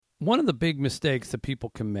one of the big mistakes that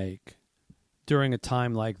people can make during a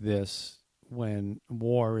time like this, when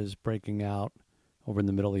war is breaking out over in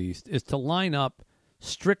the Middle East, is to line up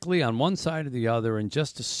strictly on one side or the other and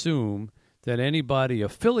just assume that anybody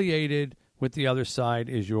affiliated with the other side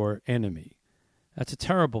is your enemy. That's a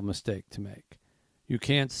terrible mistake to make. You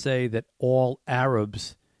can't say that all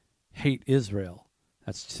Arabs hate Israel.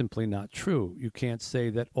 That's simply not true. You can't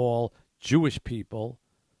say that all Jewish people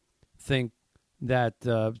think that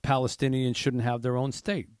Palestinians shouldn't have their own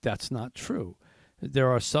state. That's not true. There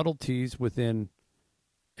are subtleties within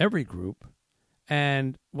every group.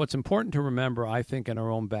 And what's important to remember, I think, in our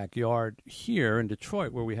own backyard here in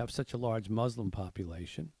Detroit, where we have such a large Muslim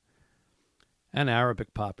population and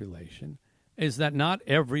Arabic population, is that not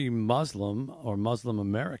every Muslim or Muslim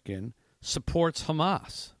American supports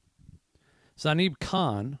Hamas. Zainab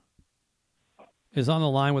Khan is on the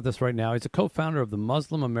line with us right now. He's a co-founder of the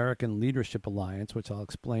Muslim American Leadership Alliance, which I'll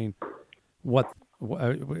explain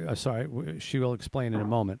she will explain in a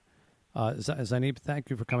moment. Zainab, thank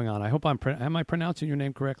you for coming on. I hope am I pronouncing your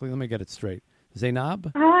name correctly? Let me get it straight.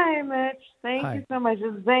 Zainab? Hi, Mitch. Thank you so much.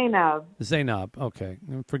 It's Zainab. Zainab. Okay.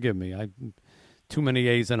 Forgive me. Too many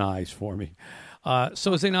A's and I's for me.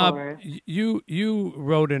 So Zainab, you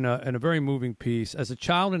wrote in a very moving piece. As a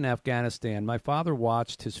child in Afghanistan, my father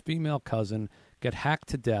watched his female cousin get hacked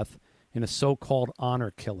to death in a so-called honor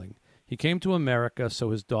killing. He came to America so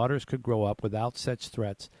his daughters could grow up without such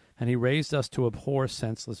threats, and he raised us to abhor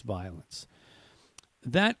senseless violence.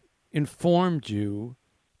 That informed you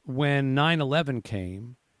when 9/11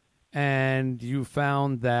 came, and you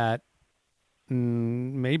found that,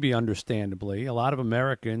 maybe understandably, a lot of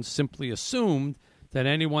Americans simply assumed that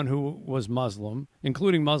anyone who was Muslim,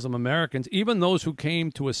 including Muslim Americans, even those who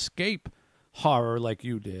came to escape horror like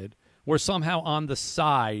you did, were somehow on the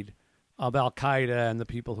side of Al-Qaeda and the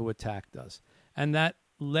people who attacked us. And that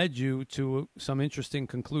led you to some interesting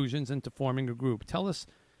conclusions and to forming a group. Tell us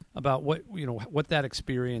about what that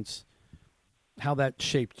experience, how that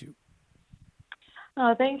shaped you.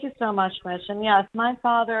 Oh, thank you so much, Mitch. And yes, my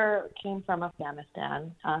father came from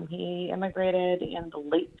Afghanistan. He immigrated in the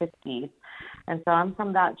late 50s. And so I'm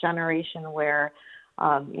from that generation where,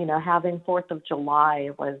 having 4th of July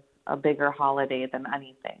was a bigger holiday than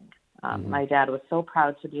anything. My dad was so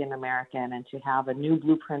proud to be an American and to have a new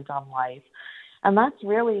blueprint on life. And that's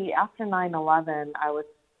really, after 9/11, I was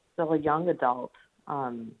still a young adult.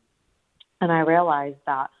 And I realized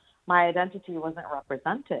that my identity wasn't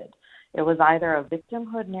represented. It was either a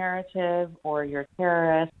victimhood narrative or you're a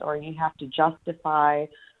terrorist or you have to justify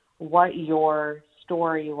what your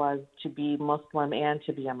story was to be Muslim and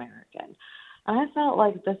to be American. And I felt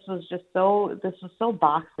like this was so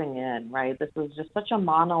boxing in, right? This was just such a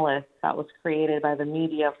monolith that was created by the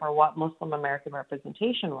media for what Muslim American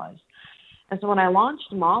representation was. And so when I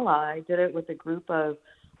launched Mala, I did it with a group of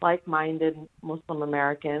like-minded Muslim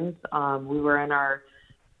Americans. We were in our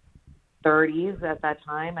 30s at that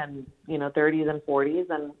time, and 30s and 40s.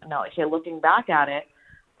 And looking back at it,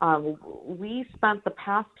 we spent the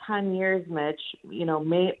past 10 years, Mitch,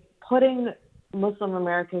 putting Muslim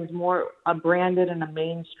Americans more branded in a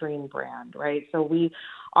mainstream brand, right? So we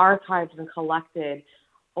archived and collected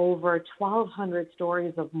over 1,200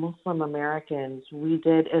 stories of Muslim Americans. We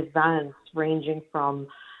did events ranging from,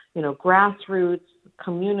 grassroots,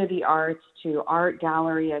 community arts to art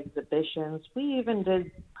gallery exhibitions. We even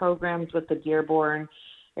did programs with the Dearborn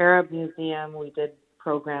Arab Museum. We did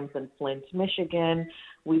programs in Flint, Michigan.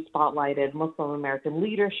 We spotlighted Muslim American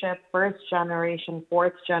leadership, first generation,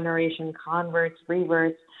 fourth generation, converts,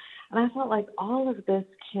 reverts. And I felt like all of this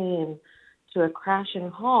came to a crashing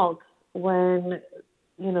halt when,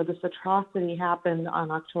 this atrocity happened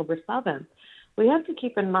on October 7th. We have to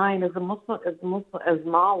keep in mind, as Mala, as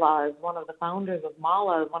one of the founders of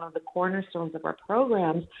Mala, one of the cornerstones of our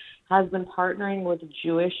programs, has been partnering with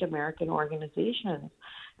Jewish American organizations.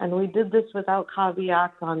 And we did this without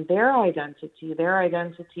caveats on their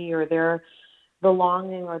identity or their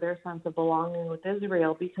belonging or their sense of belonging with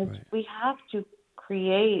Israel, because we have to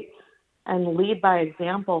create and lead by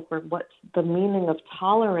example for what the meaning of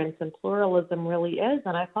tolerance and pluralism really is.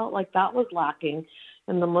 And I felt like that was lacking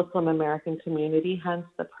in the Muslim American community, hence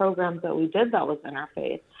the programs that we did that was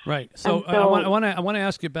interfaith. Right. So I want to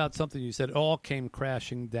ask you about something you said. It all came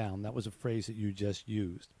crashing down. That was a phrase that you just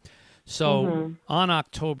used. So on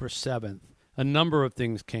October 7th, a number of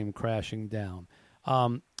things came crashing down.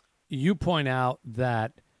 You point out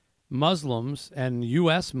that Muslims and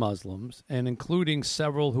U.S. Muslims, and including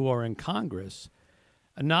several who are in Congress,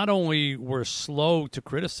 not only were slow to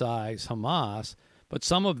criticize Hamas, but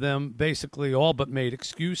some of them basically all but made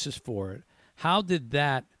excuses for it. How did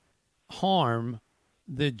that harm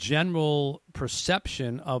the general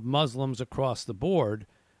perception of Muslims across the board,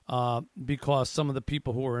 because some of the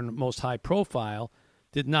people who were in most high profile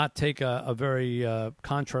did not take a very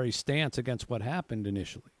contrary stance against what happened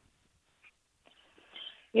initially.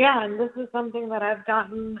 Yeah, and this is something that I've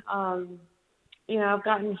gotten, I've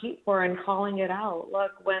gotten heat for and calling it out.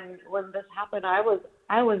 Look, when this happened, I was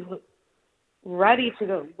ready to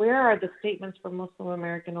go. Where are the statements from Muslim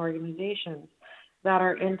American organizations that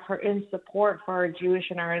are in support for our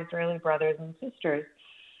Jewish and our Israeli brothers and sisters?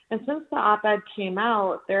 And since the op-ed came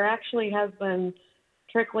out, there actually has been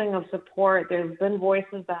trickling of support. There's been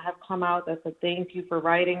voices that have come out that said, thank you for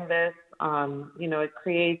writing this. It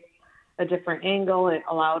creates a different angle. It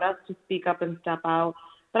allowed us to speak up and step out.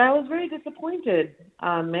 But I was very disappointed,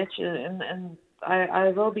 Mitch, and I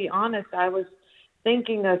will be honest, I was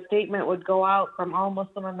thinking a statement would go out from all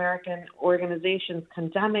Muslim American organizations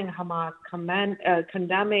condemning Hamas,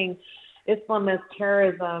 condemning Islamist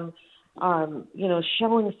terrorism,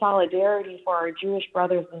 showing solidarity for our Jewish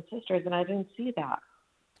brothers and sisters, and I didn't see that.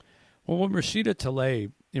 Well, when Rashida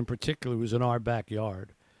Tlaib, in particular, who's in our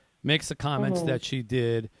backyard, makes the comments that she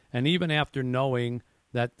did, and even after knowing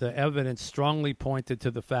that the evidence strongly pointed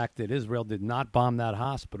to the fact that Israel did not bomb that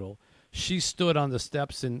hospital, she stood on the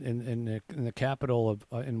steps in the Capitol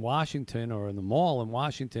in Washington, or in the mall in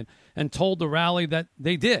Washington, and told the rally that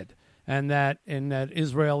they did, and that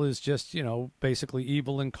Israel is just basically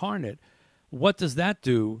evil incarnate. What does that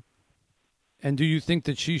do? And do you think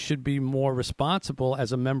that she should be more responsible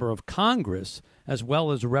as a member of Congress as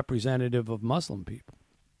well as a representative of Muslim people?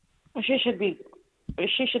 She should be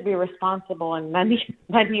responsible in many,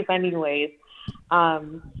 many, many ways.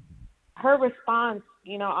 Her response,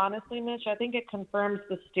 honestly, Mitch, I think it confirms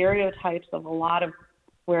the stereotypes of a lot of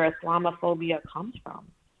where Islamophobia comes from.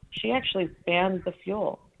 She actually fans the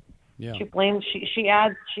fuel. Yeah. She blames. She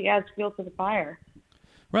adds fuel to the fire.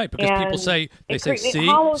 Right, because people say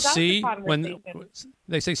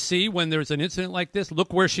when there's an incident like this,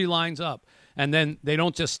 look where she lines up, and then they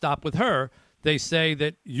don't just stop with her. They say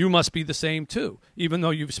that you must be the same too, even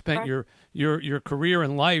though you've spent your career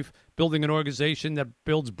and life building an organization that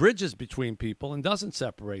builds bridges between people and doesn't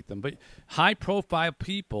separate them. But high-profile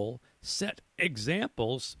people set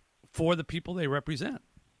examples for the people they represent.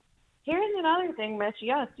 Here's another thing, Mitch.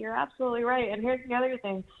 Yes, you're absolutely right. And here's the other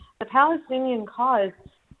thing. The Palestinian cause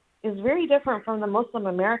is very different from the Muslim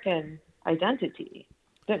American identity.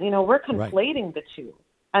 We're conflating the two.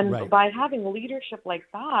 And by having leadership like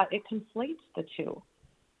that, it conflates the two.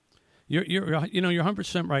 You're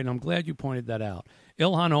 100% right, and I'm glad you pointed that out.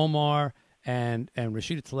 Ilhan Omar and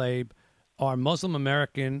Rashida Tlaib are Muslim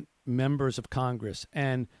American members of Congress,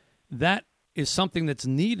 and that is something that's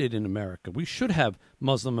needed in America. We should have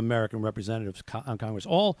Muslim American representatives on Congress.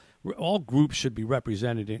 All groups should be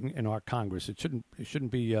represented in our Congress. It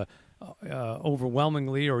shouldn't be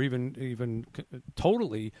overwhelmingly or even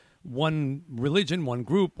totally one religion, one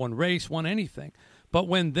group, one race, one anything. But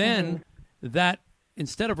when then that,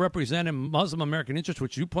 instead of representing Muslim American interests,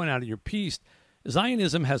 which you point out in your piece,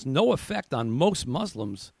 Zionism has no effect on most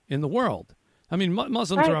Muslims in the world. I mean,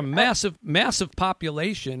 Muslims are a massive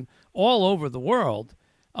population all over the world,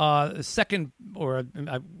 second or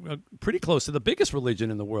pretty close to the biggest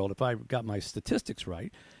religion in the world, if I got my statistics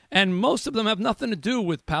right. And most of them have nothing to do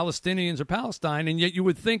with Palestinians or Palestine, and yet you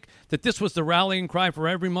would think that this was the rallying cry for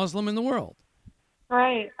every Muslim in the world.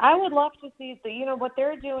 Right. I would love to see what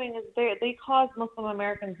they're doing is they cause Muslim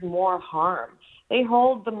Americans more harm. They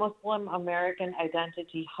hold the Muslim American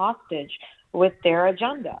identity hostage with their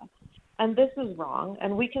agenda. And this is wrong,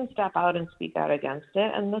 and we can step out and speak out against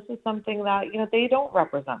it. And this is something that, they don't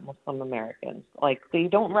represent Muslim Americans. Like, they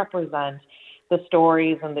don't represent the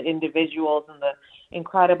stories and the individuals and the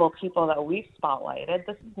incredible people that we've spotlighted.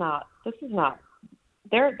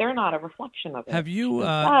 They're not a reflection of it. Have you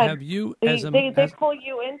they pull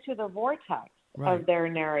you into the vortex of their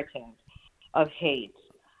narrative of hate.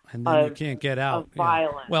 And then you can't get out. Of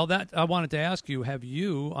violence. Well, that I wanted to ask you, have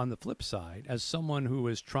you, on the flip side, as someone who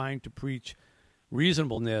is trying to preach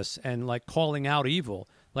reasonableness and like calling out evil,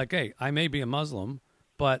 like, hey, I may be a Muslim,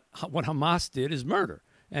 but what Hamas did is murder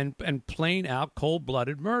and plain out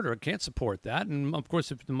cold-blooded murder. I can't support that. And, of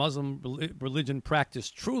course, if the Muslim religion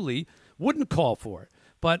practice truly wouldn't call for it.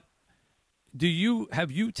 But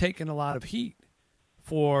have you taken a lot of heat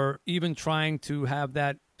for even trying to have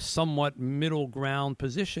that somewhat middle ground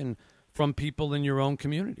position from people in your own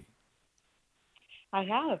community? I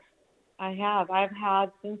have. I've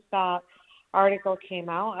had, since that article came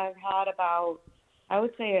out, I've had about, I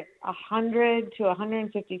would say, 100 to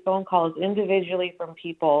 150 phone calls individually from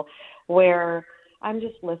people where I'm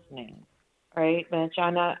just listening. right, Mitch?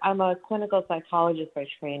 I'm a clinical psychologist by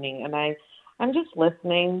training, and I'm just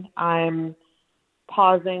listening. I'm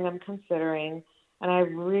pausing. I'm considering, and I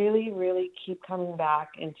really, really keep coming back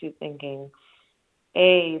into thinking,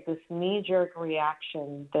 this knee-jerk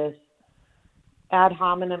reaction, this ad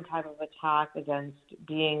hominem type of attack against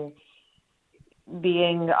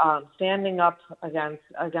standing up against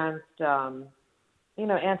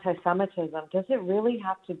anti-Semitism. Does it really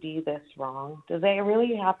have to be this wrong? Does it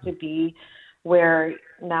really have to be where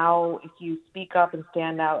now if you speak up and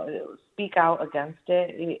speak out against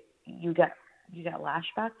it, you get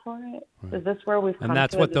lashback for it? Right. Is this where we've come to? And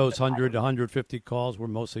that's what those 100 to 150 calls were,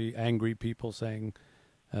 mostly angry people saying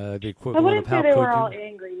the equivalent of how I wouldn't say they were all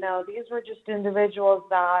angry. No, these were just individuals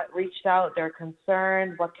that reached out. They're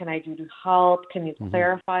concerned. What can I do to help? Can you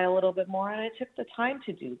clarify a little bit more? And I took the time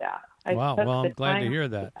to do that. Wow. Well, I'm glad to hear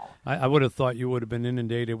that. I would have thought you would have been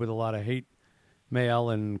inundated with a lot of hate mail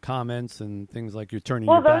and comments and things like you're turning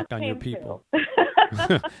your back on your people.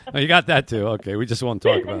 Oh, you got that too. Okay, we just won't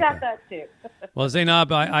talk about that. I got that too. Well,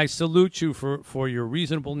 Zainab, I salute you for your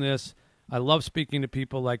reasonableness. I love speaking to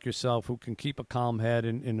people like yourself who can keep a calm head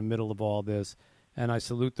in the middle of all this. And I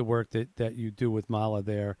salute the work that you do with Mala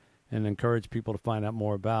there and encourage people to find out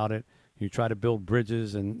more about it. You try to build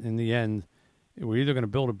bridges, and in the end, we're either going to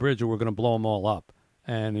build a bridge or we're going to blow them all up.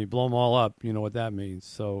 And you blow them all up, you know what that means.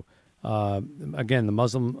 So, again, the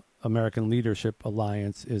Muslim American Leadership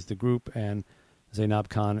Alliance is the group, and Zainab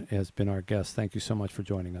Khan has been our guest. Thank you so much for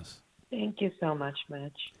joining us. Thank you so much,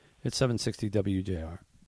 Mitch. It's 760 WJR.